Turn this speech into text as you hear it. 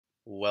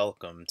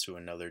Welcome to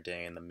another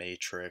day in the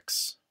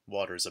Matrix,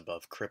 Waters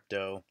Above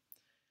Crypto.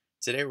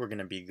 Today we're going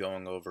to be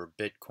going over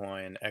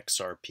Bitcoin,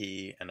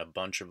 XRP, and a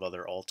bunch of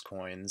other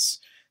altcoins.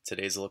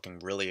 Today's looking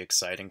really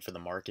exciting for the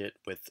market,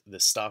 with the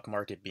stock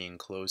market being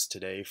closed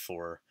today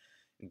for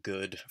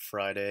Good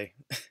Friday.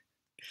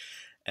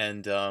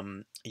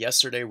 And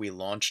yesterday we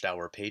launched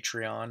our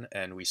Patreon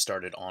and we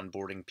started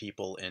onboarding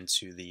people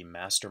into the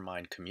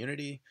Mastermind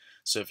community.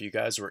 So if you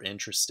guys were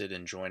interested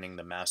in joining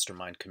the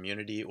Mastermind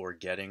community or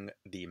getting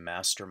the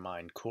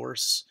Mastermind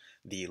course,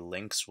 the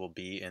links will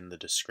be in the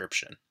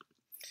description.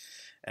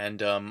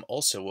 And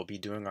also, we'll be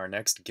doing our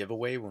next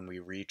giveaway when we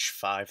reach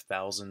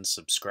 5,000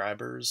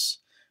 subscribers.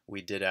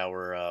 We did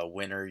our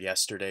winner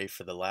yesterday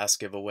for the last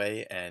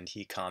giveaway, and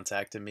he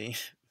contacted me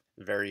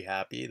very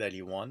happy that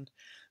he won.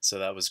 So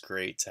that was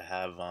great to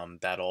have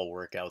that all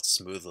work out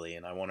smoothly,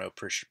 and I want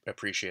to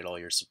appreciate all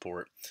your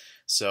support.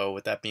 So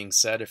with that being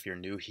said, if you're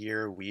new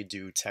here, we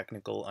do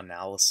technical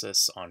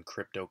analysis on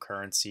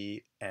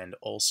cryptocurrency and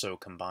also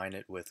combine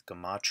it with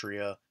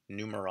Gematria,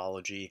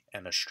 numerology,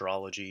 and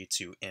astrology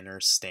to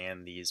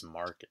understand these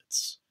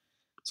markets.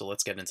 So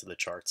let's get into the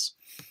charts.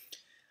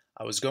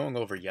 I was going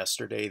over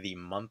yesterday the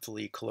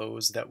monthly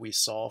close that we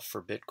saw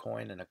for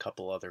Bitcoin and a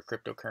couple other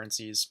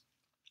cryptocurrencies.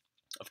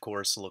 Of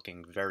course,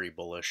 looking very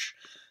bullish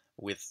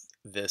with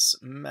this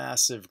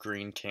massive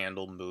green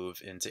candle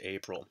move into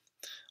April.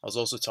 I was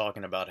also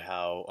talking about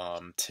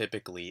how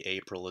typically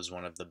April is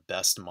one of the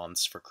best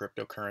months for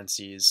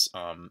cryptocurrencies,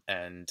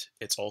 and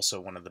it's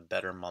also one of the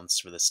better months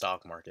for the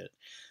stock market.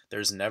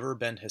 There's never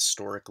been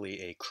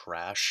historically a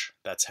crash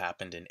that's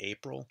happened in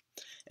April,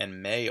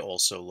 and May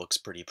also looks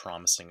pretty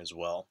promising as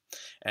well.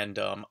 And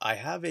I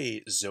have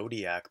a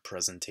zodiac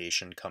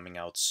presentation coming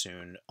out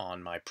soon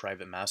on my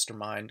private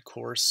mastermind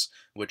course,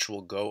 which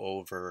will go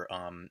over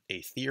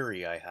a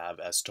theory I have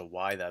as to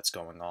why that's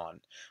going on,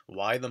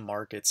 why the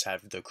markets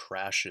have the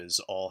crashes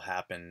all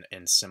happen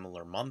in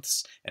similar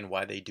months, and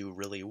why they do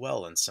really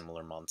well in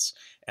similar months.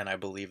 And I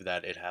believe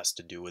that it has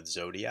to do with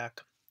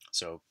zodiac,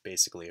 so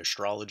basically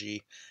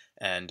astrology,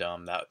 and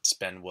that's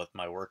been what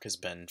my work has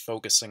been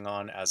focusing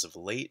on as of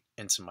late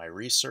into my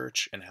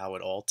research and how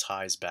it all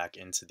ties back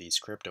into these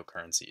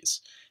cryptocurrencies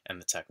and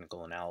the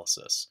technical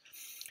analysis.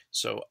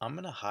 So I'm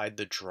going to hide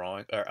the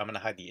drawing, or I'm going to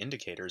hide the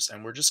indicators,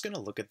 and we're just going to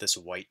look at this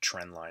white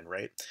trend line,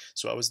 right?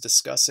 So I was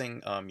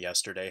discussing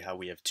yesterday how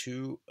we have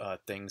two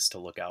things to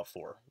look out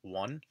for.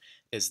 One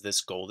is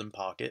this golden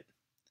pocket,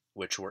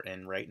 which we're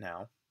in right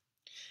now,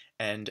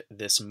 and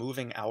this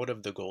moving out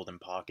of the golden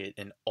pocket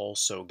and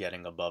also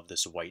getting above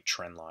this white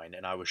trend line.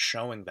 And I was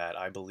showing that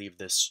I believe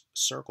this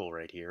circle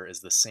right here is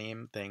the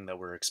same thing that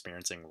we're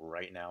experiencing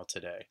right now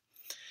today.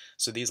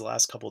 So these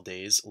last couple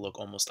days look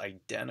almost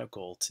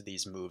identical to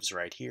these moves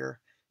right here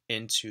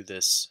into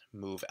this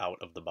move out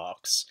of the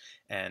box.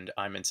 And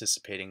I'm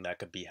anticipating that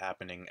could be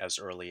happening as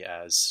early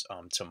as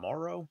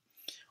tomorrow.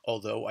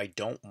 Although I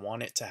don't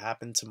want it to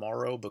happen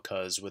tomorrow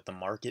because with the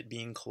market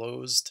being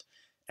closed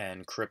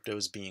and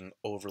cryptos being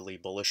overly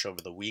bullish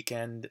over the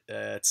weekend,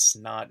 it's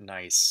not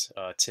nice.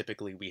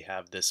 Typically, we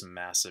have this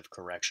massive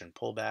correction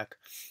pullback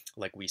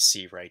like we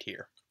see right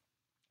here.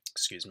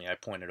 Excuse me, I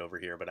pointed over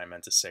here, but I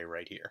meant to say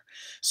right here.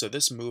 So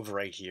this move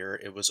right here,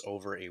 it was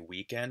over a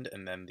weekend,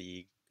 and then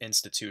the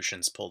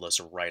institutions pulled us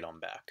right on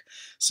back.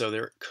 So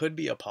there could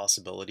be a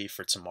possibility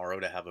for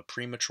tomorrow to have a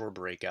premature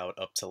breakout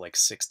up to like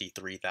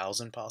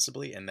 63,000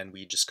 possibly, and then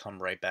we just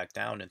come right back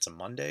down into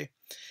Monday,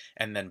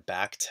 and then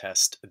back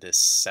test this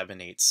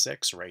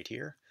 786 right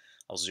here.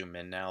 I'll zoom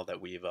in now that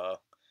we've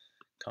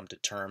come to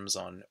terms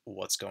on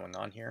what's going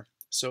on here.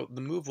 So the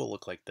move will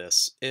look like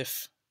this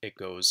if it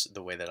goes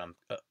the way that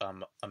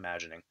I'm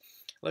imagining.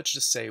 Let's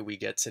just say we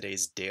get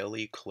today's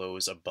daily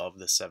close above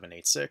the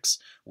 786.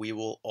 We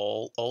will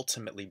all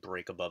ultimately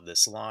break above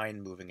this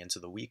line moving into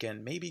the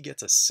weekend, maybe get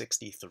to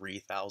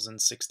 63,000,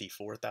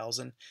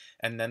 64,000,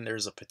 and then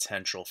there's a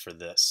potential for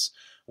this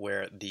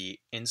where the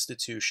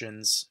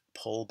institutions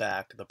pull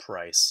back the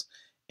price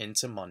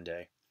into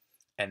Monday,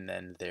 and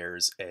then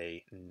there's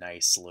a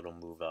nice little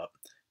move up.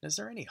 Is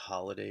there any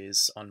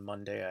holidays on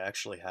Monday? I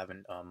actually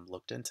haven't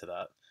looked into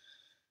that.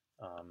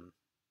 Um,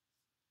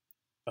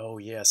 oh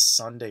yes,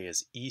 Sunday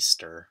is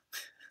Easter.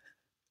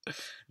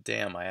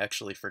 Damn, I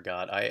actually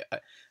forgot. I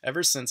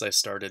ever since I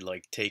started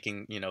like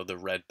taking, the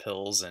red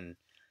pills and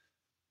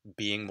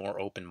being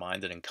more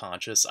open-minded and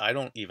conscious, I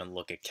don't even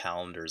look at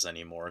calendars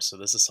anymore. So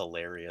this is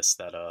hilarious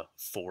that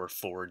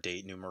 4/4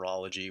 date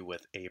numerology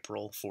with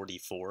April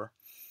 44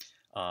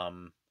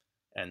 and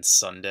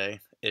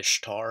Sunday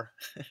Ishtar.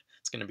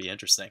 It's going to be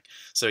interesting.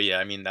 So yeah,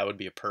 I mean that would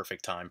be a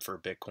perfect time for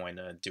Bitcoin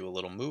to do a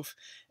little move.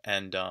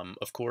 And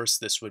of course,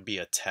 this would be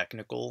a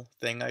technical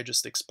thing I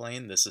just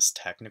explained. This is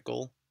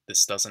technical.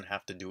 This doesn't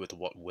have to do with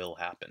what will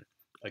happen.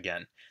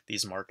 Again,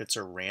 these markets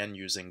are ran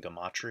using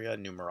Gematria,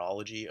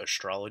 Numerology,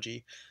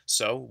 Astrology,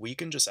 so we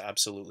can just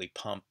absolutely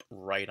pump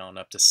right on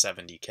up to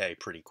 70K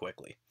pretty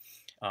quickly.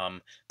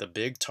 The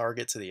big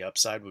target to the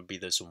upside would be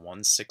this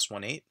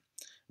 1618,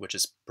 which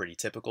is pretty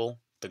typical.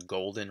 The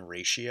golden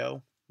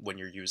ratio when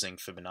you're using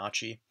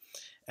Fibonacci.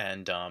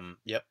 And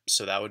yep,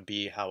 so that would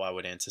be how I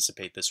would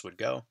anticipate this would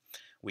go.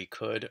 We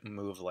could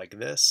move like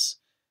this,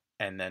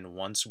 and then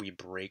once we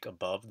break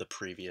above the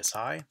previous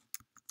high,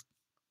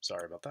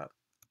 sorry about that,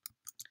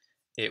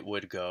 it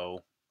would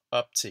go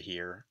up to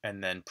here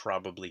and then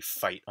probably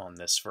fight on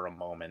this for a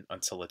moment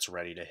until it's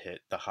ready to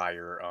hit the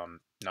higher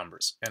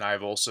numbers. And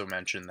I've also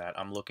mentioned that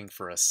I'm looking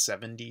for a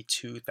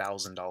 $72,000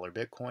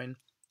 Bitcoin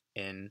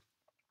in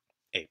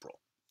April.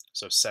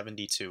 So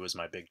 72 is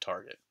my big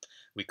target.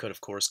 We could,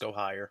 of course, go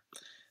higher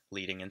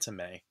leading into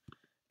May.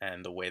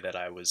 And the way that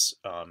I was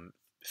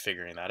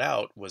figuring that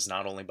out was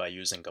not only by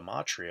using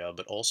Gematria,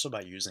 but also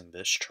by using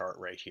this chart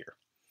right here.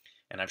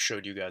 And I've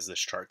showed you guys this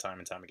chart time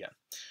and time again.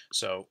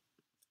 So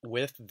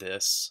with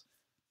this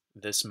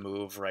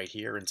move right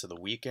here into the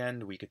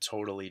weekend, we could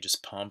totally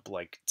just pump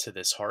like to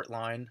this heart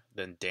line,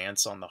 then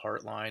dance on the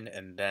heart line,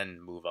 and then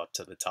move up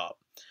to the top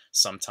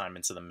sometime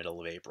into the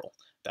middle of April.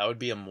 That would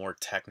be a more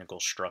technical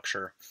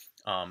structure.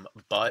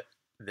 But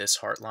this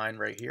heart line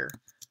right here,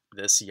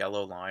 this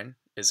yellow line,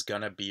 is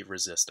gonna be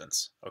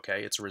resistance.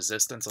 Okay, it's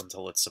resistance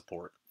until it's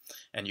support.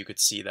 And you could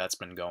see that's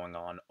been going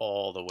on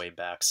all the way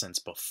back since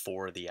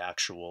before the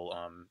actual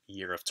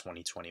year of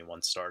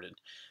 2021 started.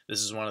 This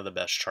is one of the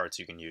best charts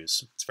you can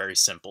use. It's very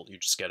simple. You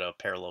just get a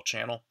parallel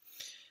channel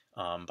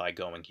by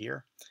going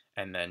here,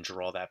 and then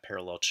draw that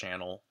parallel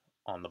channel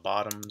on the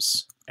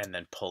bottoms, and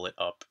then pull it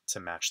up to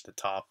match the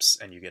tops,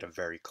 and you get a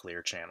very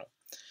clear channel.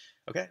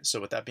 Okay, so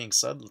with that being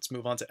said, let's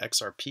move on to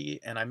XRP.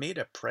 And I made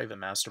a private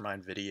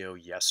mastermind video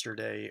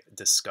yesterday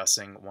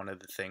discussing one of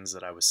the things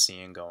that I was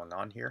seeing going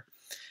on here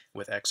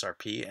with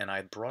XRP, and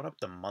I brought up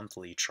the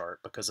monthly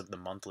chart because of the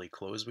monthly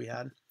close we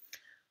had. I'm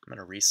going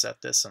to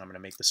reset this and I'm going to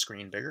make the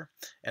screen bigger.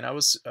 And I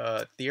was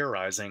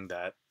theorizing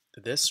that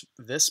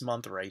this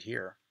month right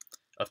here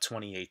of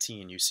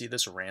 2018, you see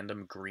this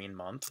random green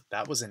month,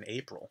 that was in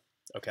April.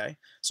 Okay,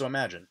 so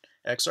imagine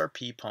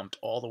XRP pumped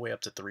all the way up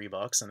to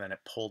 $3 and then it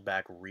pulled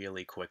back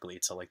really quickly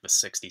to like the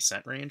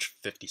 60-cent range,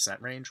 50-cent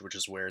range, which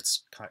is where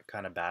it's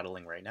kind of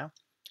battling right now.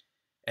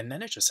 And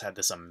then it just had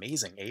this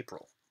amazing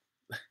April,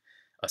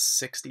 a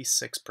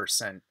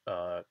 66%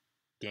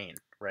 gain,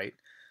 right?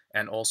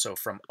 And also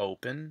from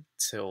open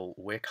till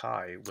wick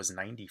high was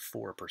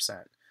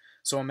 94%.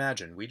 So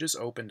imagine we just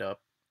opened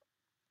up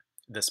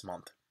this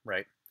month,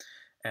 right?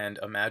 And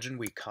imagine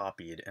we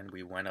copied and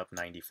we went up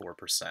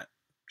 94%,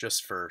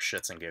 just for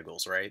shits and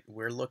giggles, right?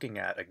 We're looking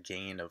at a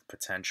gain of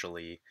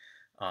potentially,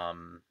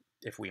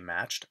 if we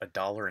matched,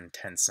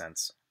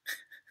 $1.10.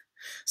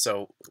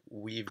 So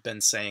we've been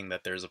saying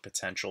that there's a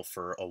potential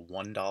for a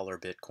 $1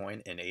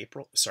 Bitcoin in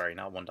April. Sorry,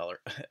 not $1,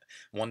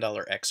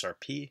 $1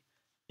 XRP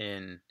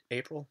in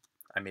April.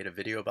 I made a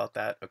video about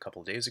that a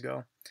couple days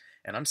ago,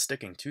 and I'm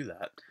sticking to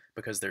that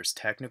because there's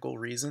technical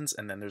reasons,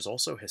 and then there's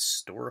also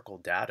historical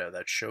data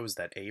that shows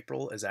that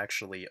April is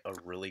actually a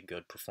really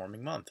good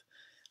performing month.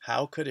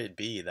 How could it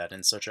be that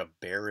in such a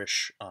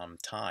bearish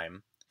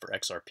time for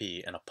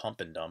XRP and a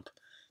pump and dump,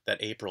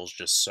 that April's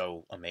just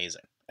so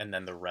amazing, and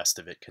then the rest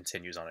of it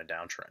continues on a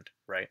downtrend,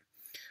 right?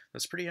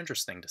 That's pretty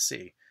interesting to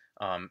see.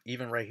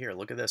 Even right here,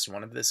 look at this,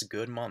 one of this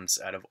good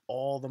months out of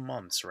all the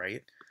months,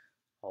 right?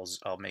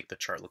 I'll make the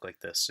chart look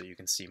like this so you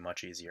can see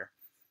much easier.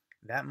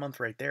 That month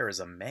right there is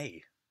a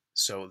May.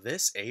 So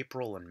this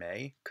April and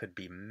May could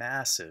be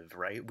massive,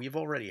 right? We've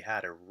already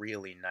had a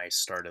really nice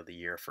start of the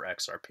year for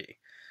XRP.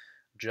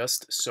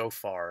 Just so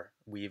far,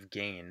 we've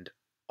gained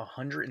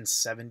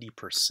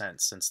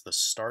 170% since the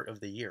start of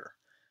the year.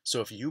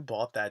 So if you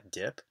bought that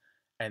dip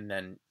and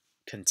then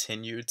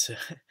continued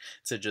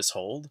to just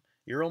hold,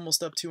 you're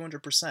almost up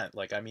 200%.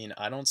 Like, I mean,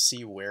 I don't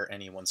see where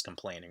anyone's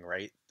complaining,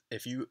 right?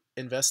 If you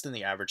invest in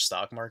the average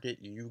stock market,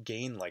 you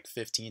gain like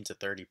 15 to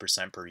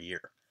 30% per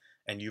year,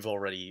 and you've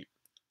already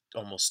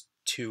almost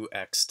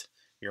 2x'd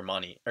your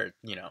money, or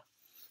you know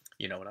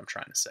what I'm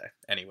trying to say.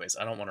 Anyways,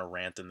 I don't want to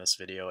rant in this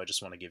video. I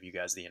just want to give you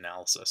guys the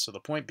analysis. So the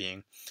point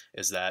being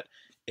is that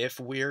if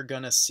we're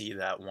going to see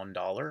that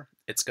 $1,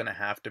 it's going to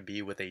have to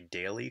be with a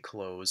daily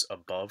close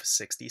above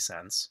 60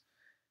 cents.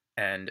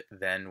 And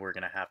then we're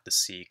going to have to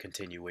see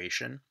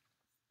continuation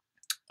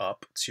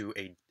up to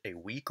a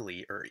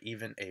weekly or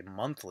even a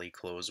monthly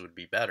close would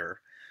be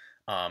better,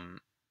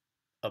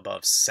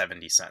 above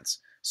 70 cents.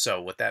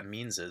 So what that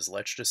means is,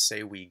 let's just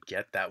say we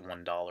get that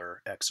 $1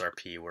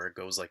 XRP where it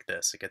goes like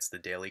this. It gets the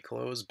daily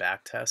close,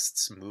 back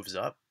tests, moves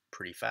up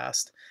pretty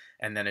fast,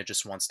 and then it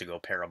just wants to go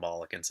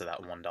parabolic into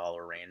that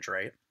 $1 range,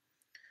 right?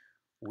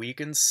 We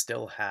can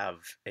still have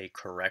a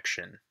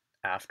correction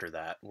after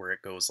that where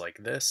it goes like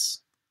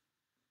this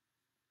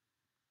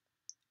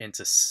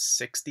into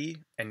 60,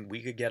 and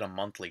we could get a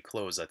monthly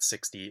close at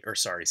 70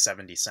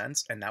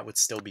 cents, and that would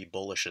still be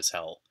bullish as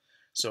hell.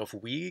 So if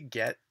we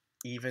get,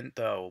 even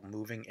though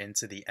moving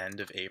into the end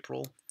of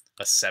April,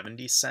 a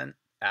 70 cent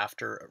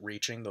after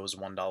reaching those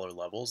 $1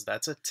 levels,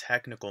 that's a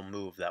technical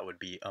move that would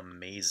be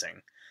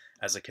amazing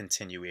as a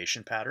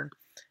continuation pattern,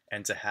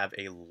 and to have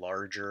a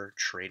larger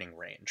trading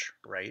range,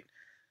 right?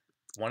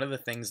 One of the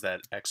things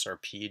that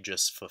XRP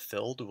just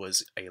fulfilled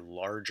was a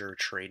larger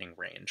trading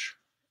range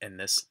in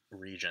this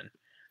region.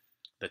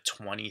 the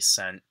 20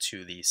 cent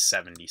to the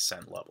 70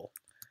 cent level.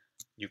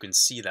 You can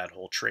see that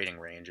whole trading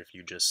range if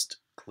you just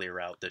clear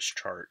out this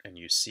chart and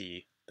you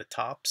see the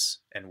tops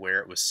and where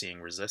it was seeing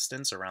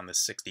resistance around the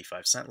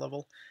 65 cent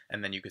level,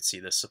 and then you could see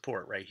the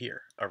support right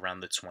here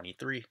around the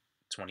 23,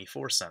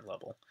 24 cent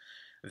level.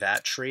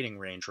 That trading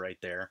range right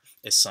there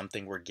is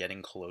something we're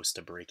getting close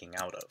to breaking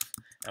out of.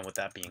 And with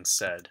that being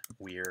said,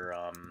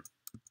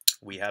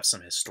 we have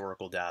some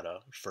historical data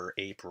for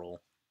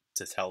April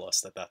to tell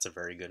us that that's a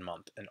very good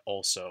month, and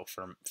also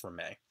for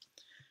May.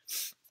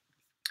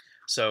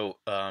 So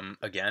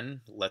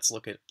again, let's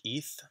look at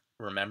ETH.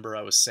 Remember,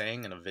 I was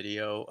saying in a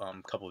video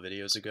a couple of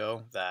videos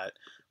ago that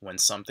when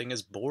something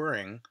is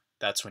boring,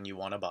 that's when you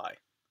want to buy.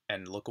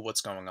 And look at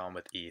what's going on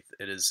with ETH.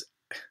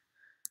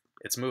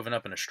 It's moving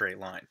up in a straight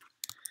line.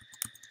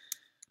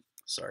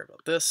 Sorry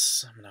about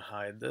this. I'm going to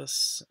hide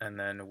this, and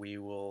then we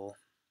will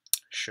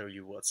show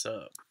you what's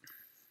up.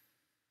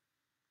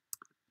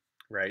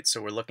 Right,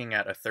 so we're looking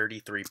at a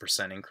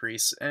 33%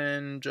 increase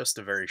in just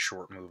a very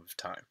short move of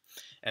time.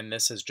 And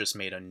this has just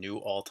made a new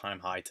all-time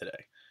high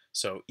today.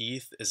 So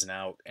ETH is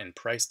now in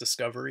price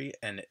discovery,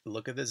 and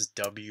look at this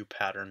W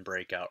pattern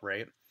breakout,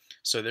 right?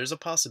 So there's a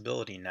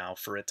possibility now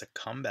for it to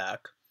come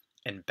back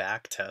and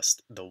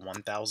backtest the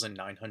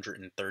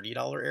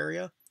 $1,930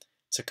 area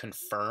to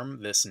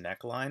confirm this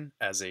neckline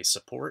as a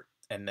support,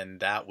 and then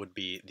that would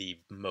be the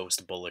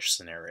most bullish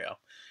scenario.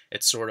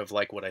 It's sort of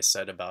like what I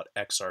said about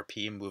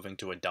XRP moving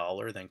to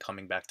 $1, then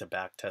coming back to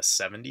backtest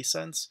 70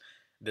 cents.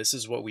 This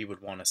is what we would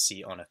want to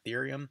see on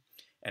Ethereum.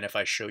 And if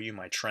I show you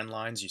my trend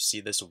lines, you see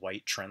this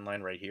white trend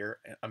line right here.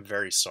 I'm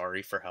very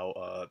sorry for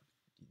how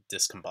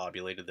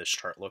discombobulated this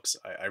chart looks.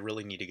 I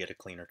really need to get a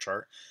cleaner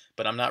chart,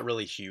 but I'm not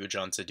really huge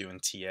onto doing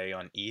TA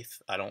on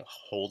ETH. I don't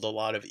hold a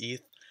lot of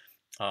ETH.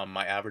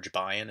 My average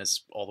buy-in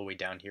is all the way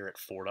down here at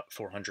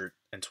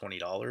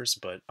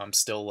 $420, but I'm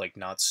still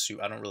like I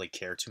don't really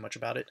care too much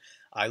about it.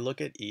 I look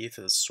at ETH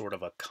as sort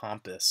of a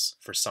compass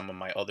for some of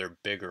my other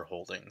bigger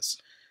holdings.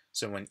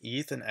 So when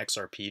ETH and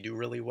XRP do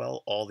really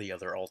well, all the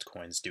other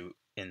altcoins do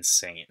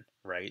insane,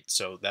 right?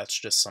 So that's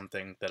just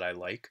something that I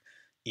like.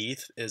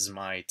 ETH is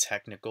my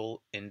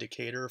technical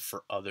indicator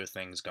for other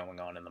things going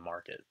on in the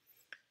market.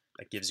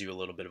 That gives you a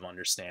little bit of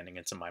understanding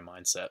into my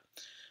mindset.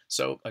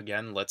 So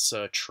again, let's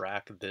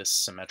track this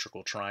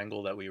symmetrical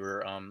triangle that we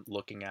were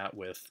looking at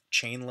with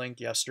Chainlink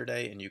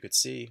yesterday, and you could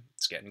see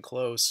it's getting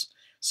close.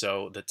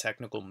 So the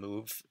technical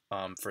move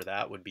for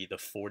that would be the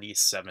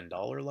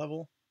 $47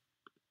 level.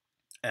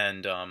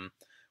 And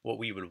what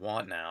we would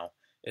want now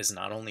is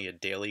not only a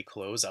daily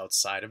close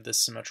outside of this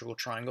symmetrical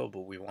triangle,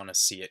 but we want to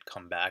see it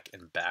come back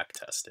and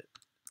backtest it.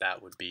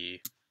 That would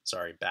be,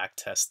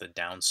 backtest the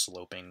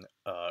downsloping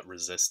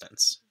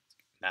resistance.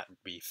 That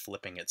would be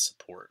flipping its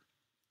support.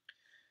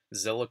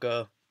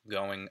 Zilliqa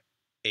going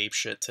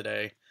apeshit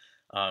today.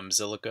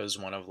 Zilliqa is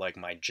one of like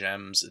my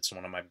gems. It's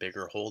one of my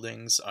bigger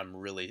holdings. I'm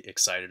really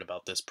excited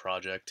about this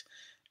project,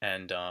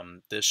 and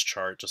this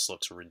chart just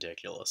looks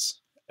ridiculous.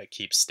 It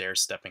keeps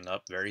stair-stepping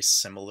up, very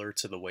similar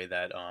to the way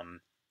that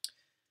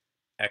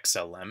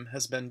XLM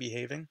has been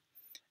behaving.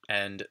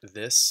 And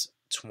this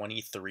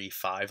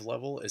 23.5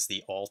 level is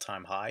the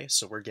all-time high,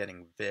 so we're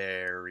getting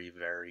very,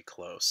 very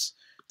close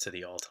to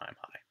the all-time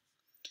high.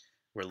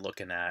 We're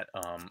looking at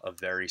a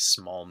very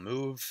small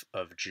move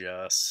of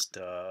just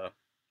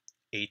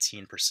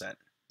 18%,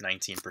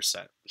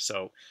 19%.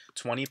 So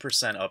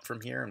 20% up from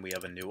here, and we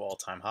have a new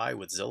all-time high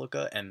with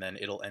Zilliqa, and then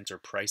it'll enter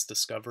price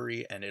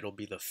discovery, and it'll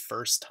be the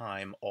first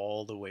time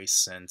all the way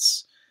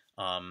since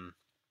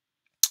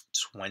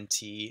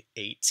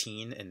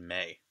 2018 in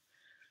May.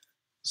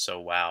 So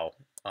wow,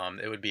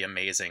 it would be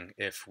amazing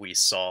if we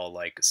saw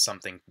like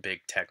something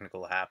big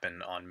technical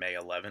happen on May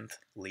 11th,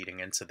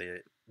 leading into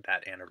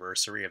that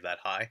anniversary of that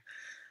high.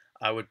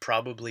 I would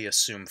probably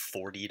assume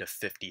 40 to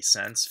 50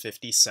 cents.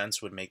 50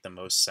 cents would make the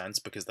most sense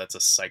because that's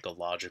a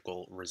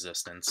psychological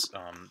resistance.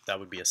 That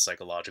would be a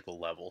psychological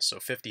level. So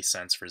 50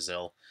 cents for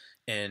ZIL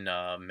in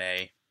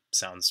May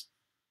sounds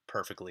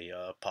perfectly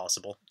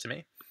possible to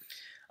me.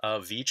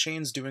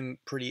 VeChain's doing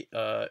pretty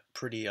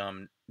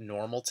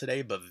normal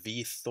today, but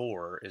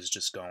VThor is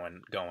just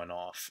going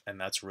off, and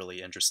that's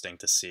really interesting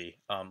to see.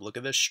 Look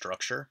at this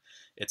structure.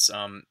 It's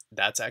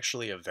that's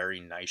actually a very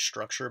nice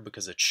structure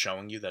because it's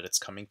showing you that it's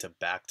coming to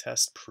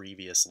backtest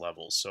previous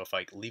levels. So if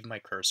I leave my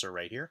cursor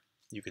right here,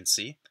 you can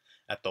see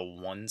at the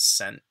 1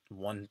 cent,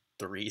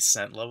 1.3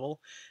 cent level,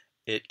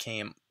 it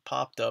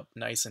popped up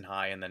nice and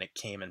high, and then it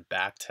came and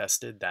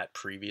backtested that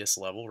previous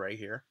level right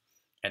here,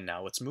 and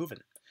now it's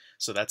moving.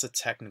 So that's a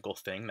technical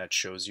thing that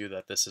shows you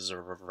that this is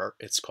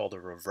it's called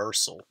a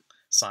reversal,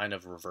 sign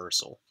of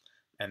reversal.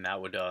 And that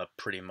would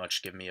pretty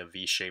much give me a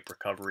V-shaped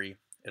recovery.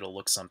 It'll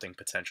look something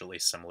potentially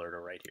similar to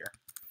right here.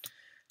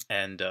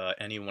 And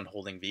anyone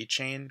holding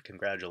VeChain,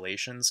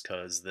 congratulations,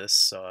 because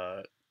this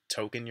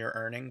token you're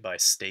earning by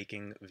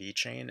staking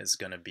VeChain is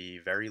going to be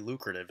very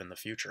lucrative in the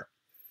future.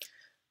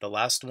 The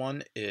last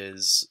one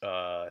is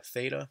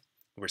Theta.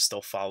 We're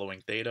still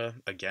following Theta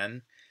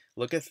again.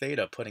 Look at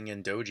Theta putting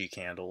in doji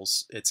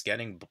candles. It's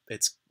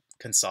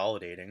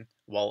consolidating.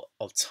 while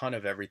a ton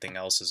of everything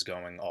else is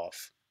going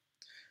off.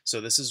 So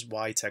this is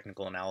why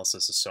technical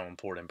analysis is so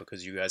important,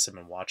 because you guys have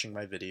been watching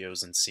my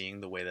videos and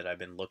seeing the way that I've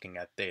been looking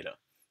at data.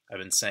 I've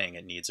been saying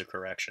it needs a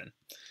correction.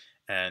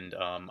 And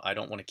I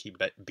don't want to keep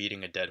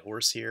beating a dead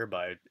horse here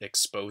by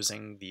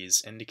exposing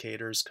these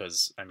indicators,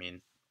 because, I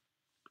mean,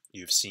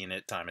 you've seen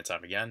it time and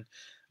time again,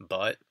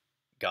 but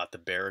got the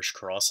bearish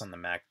cross on the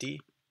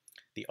MACD.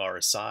 The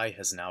RSI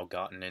has now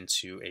gotten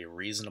into a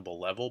reasonable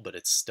level, but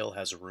it still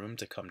has room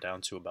to come down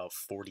to about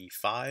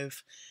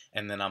 45.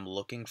 And then I'm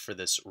looking for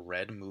this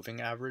red moving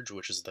average,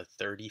 which is the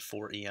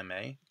 34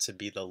 EMA, to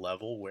be the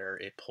level where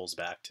it pulls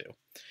back to.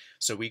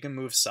 So we can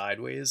move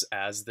sideways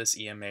as this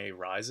EMA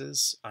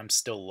rises. I'm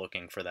still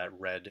looking for that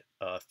red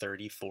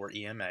 34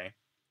 EMA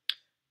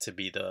to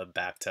be the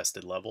back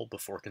tested level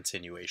before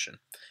continuation.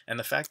 And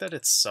the fact that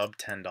it's sub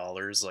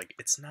 $10, like,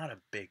 it's not a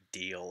big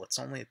deal. It's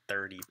only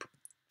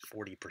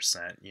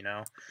 40%, you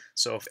know?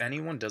 So if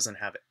anyone doesn't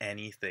have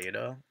any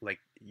theta, like,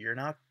 you're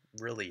not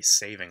really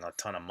saving a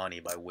ton of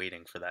money by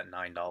waiting for that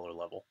 $9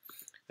 level.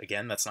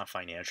 Again, that's not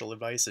financial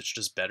advice. It's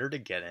just better to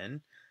get in,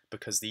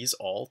 because these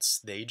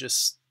alts,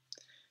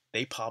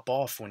 they pop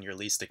off when you're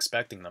least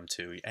expecting them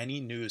to. Any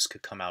news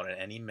could come out at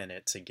any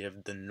minute to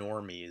give the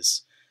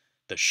normies,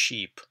 the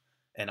sheep,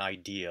 an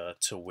idea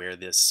to where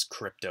this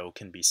crypto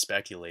can be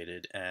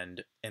speculated,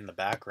 and in the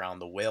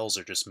background the whales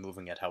are just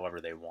moving it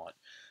however they want.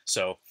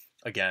 So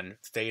again,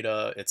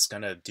 theta, it's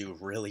gonna do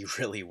really,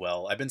 really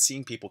well. I've been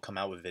seeing people come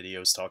out with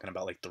videos talking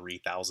about like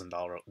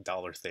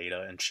 $3,000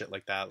 theta and shit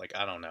like that. Like,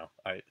 I don't know.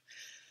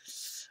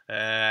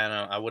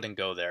 I wouldn't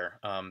go there.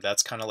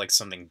 That's kind of like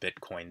something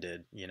Bitcoin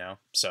did, you know?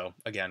 So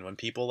again, when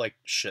people like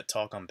shit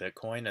talk on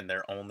Bitcoin and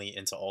they're only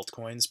into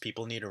altcoins,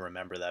 people need to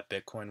remember that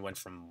Bitcoin went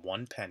from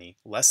 1 penny,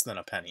 less than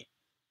a penny,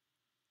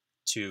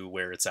 to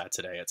where it's at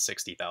today at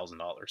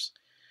 $60,000.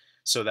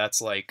 So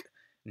that's like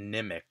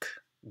Nimic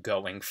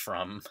going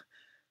from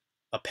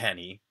a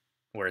penny,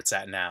 where it's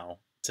at now,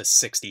 to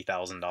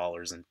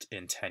 $60,000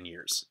 in 10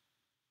 years.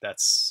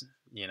 That's,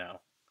 you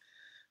know,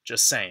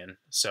 just saying.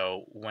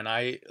 So when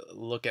I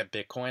look at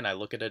Bitcoin, I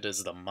look at it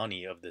as the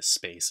money of this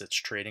space. It's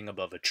trading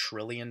above $1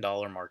 trillion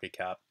market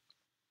cap.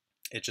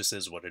 It just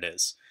is what it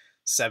is.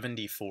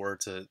 74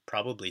 to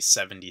probably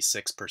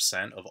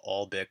 76% of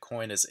all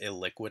Bitcoin is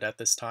illiquid at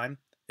this time.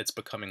 It's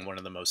becoming one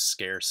of the most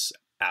scarce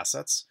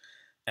assets,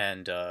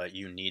 and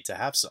you need to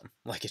have some.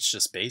 Like, it's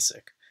just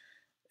basic.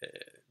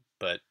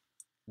 But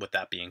with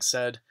that being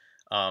said,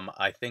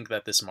 I think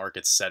that this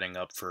market's setting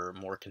up for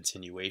more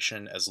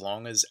continuation as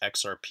long as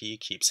XRP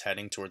keeps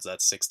heading towards that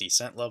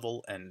 60-cent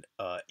level, and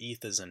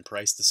ETH is in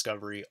price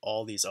discovery.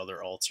 All these other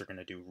alts are going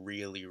to do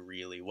really,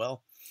 really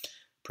well.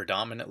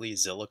 Predominantly,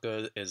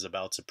 Zilliqa is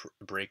about to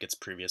break its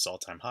previous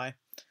all-time high.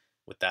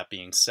 With that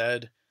being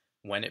said,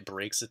 when it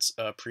breaks its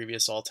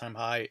previous all-time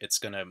high,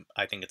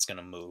 I think it's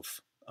gonna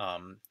move.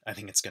 I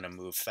think it's gonna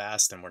move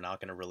fast, and we're not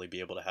gonna really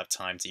be able to have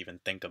time to even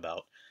think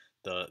about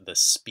the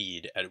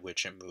speed at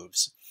which it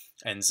moves.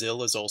 And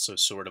ZIL is also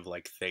sort of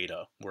like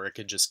theta, where it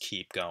could just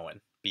keep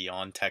going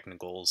beyond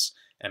technicals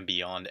and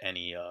beyond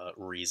any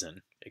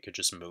reason. It could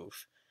just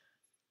move.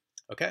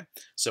 Okay,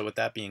 so with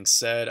that being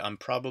said, I'm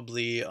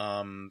probably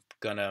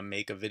gonna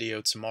make a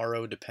video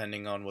tomorrow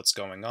depending on what's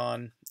going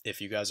on. If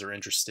you guys are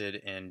interested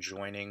in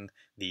joining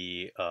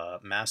the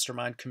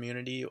mastermind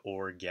community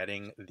or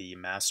getting the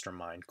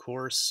mastermind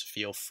course,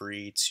 feel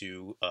free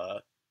to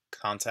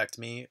contact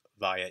me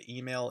via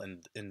email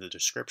in the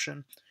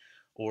description,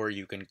 or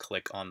you can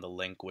click on the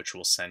link which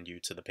will send you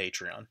to the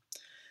Patreon.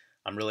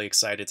 I'm really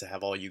excited to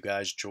have all you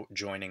guys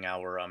joining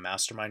our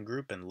mastermind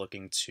group and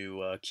looking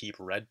to keep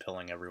red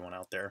pilling everyone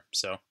out there.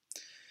 So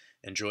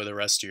enjoy the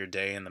rest of your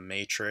day in the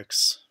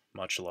Matrix.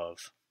 Much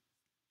love.